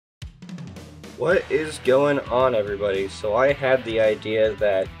What is going on, everybody? So I had the idea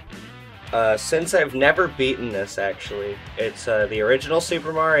that since I've never beaten this, actually, it's the original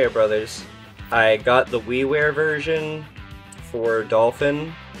Super Mario Brothers. I got the WiiWare version for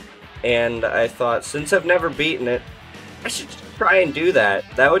Dolphin, and I thought since I've never beaten it, I should try and do that.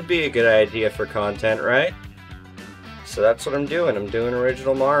 That would be a good idea for content, right? So that's what I'm doing. I'm doing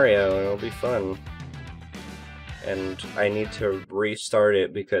original Mario, and it'll be fun. And I need to restart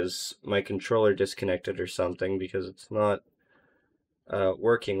it because my controller disconnected or something, because it's not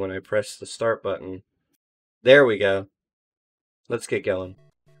working when I press the start button. There we go. Let's get going.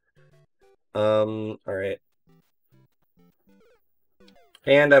 Alright.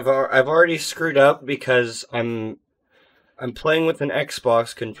 And I've already screwed up because I'm playing with an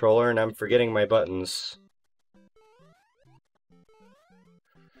Xbox controller and I'm forgetting my buttons.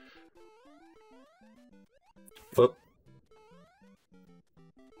 Whoop.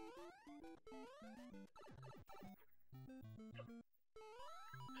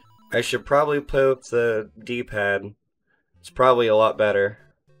 I should probably play with the D-pad. It's probably a lot better.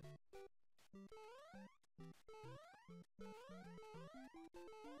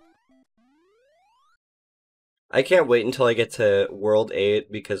 I can't wait until I get to World 8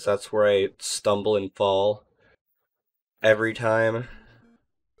 because that's where I stumble and fall every time.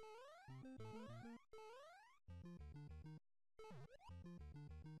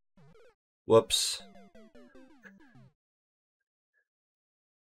 Whoops.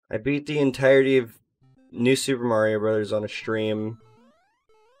 I beat the entirety of New Super Mario Bros. On a stream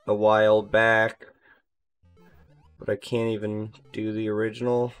a while back, but I can't even do the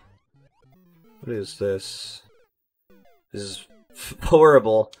original. What is this? This is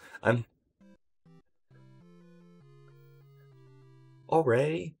horrible. I'm...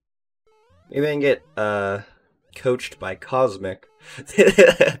 Already? Maybe I can get, coached by Cosmic.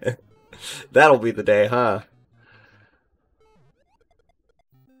 That'll be the day, huh?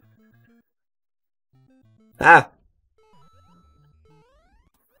 Ah!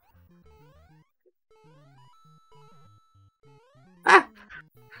 Ah!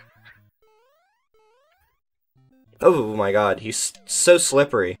 Oh my god, he's so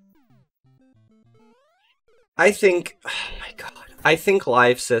slippery. I think... Oh my god. I think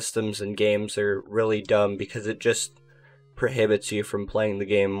live systems in games are really dumb because it just prohibits you from playing the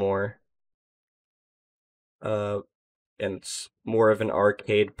game more. And it's more of an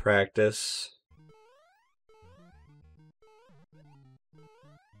arcade practice.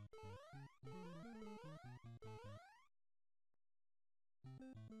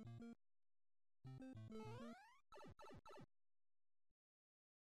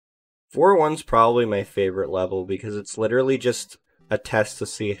 Four one's probably my favorite level because it's literally just a test to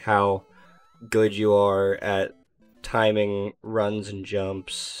see how good you are at timing runs and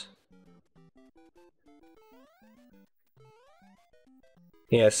jumps.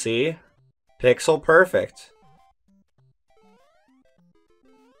 Yeah, see? Pixel perfect.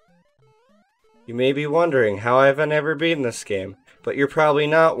 You may be wondering how I've never beaten this game, but you're probably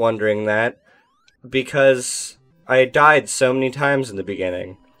not wondering that because I died so many times in the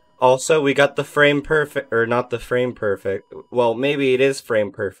beginning. Also, we got the frame perfect, or not the frame perfect. Well, maybe it is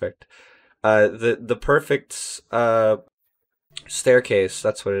frame perfect. The perfect staircase.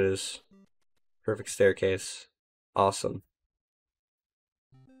 That's what it is. Perfect staircase. Awesome.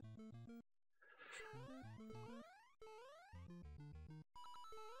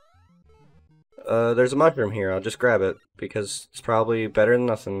 There's a mushroom here. I'll just grab it because it's probably better than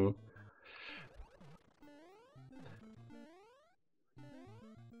nothing.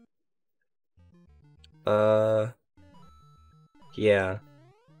 Yeah.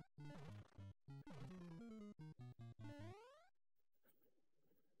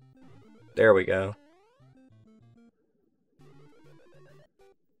 There we go.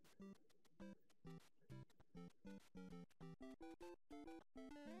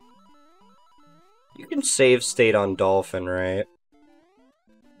 You can save state on Dolphin, right?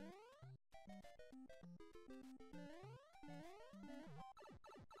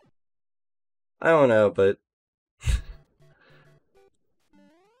 I don't know, but...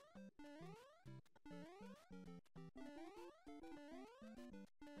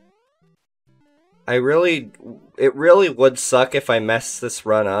 it really would suck if I messed this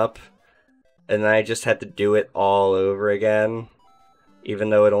run up, and then I just had to do it all over again, even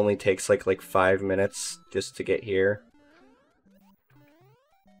though it only takes like 5 minutes just to get here.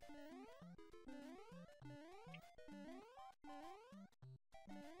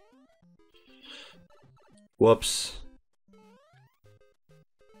 Whoops.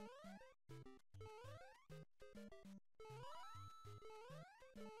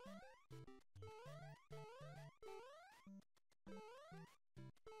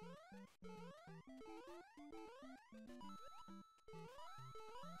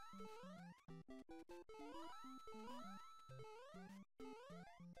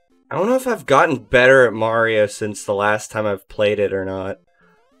 I don't know if I've gotten better at Mario since the last time I've played it or not.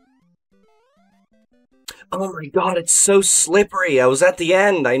 Oh my god, it's so slippery. I was at the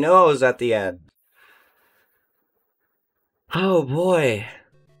end. I know I was at the end. Oh boy.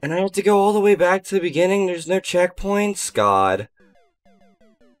 And I have to go all the way back to the beginning? There's no checkpoints? God.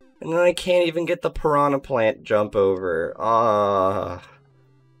 And then I can't even get the piranha plant jump over. Ah.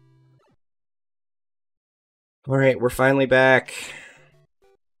 Alright, we're finally back.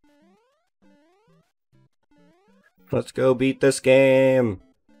 Let's go beat this game.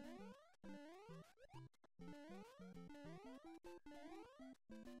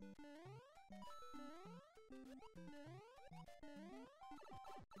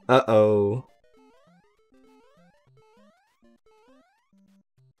 Uh-oh.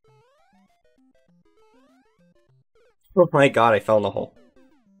 Oh my god, I fell in the hole.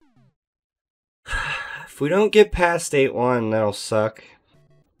 If we don't get past 8-1, that'll suck.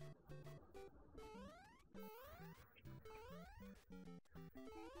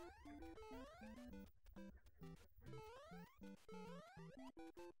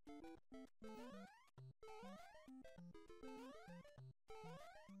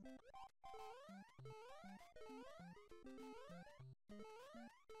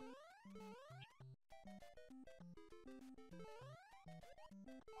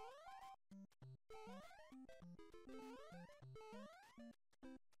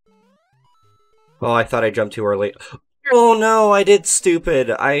 Oh, I thought I jumped too early. Oh no, I did stupid.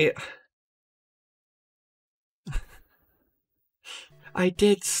 I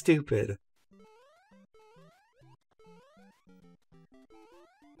did stupid.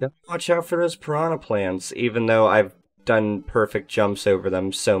 Gotta watch out for those piranha plants, even though I've done perfect jumps over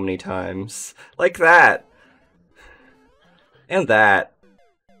them so many times. Like that. And that.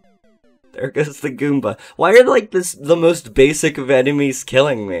 There goes the Goomba. Why are like the most basic of enemies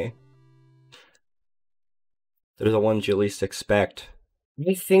killing me? They're the ones you least expect.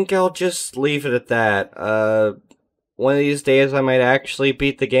 I think I'll just leave it at that. One of these days I might actually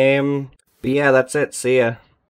beat the game. But yeah, that's it. See ya.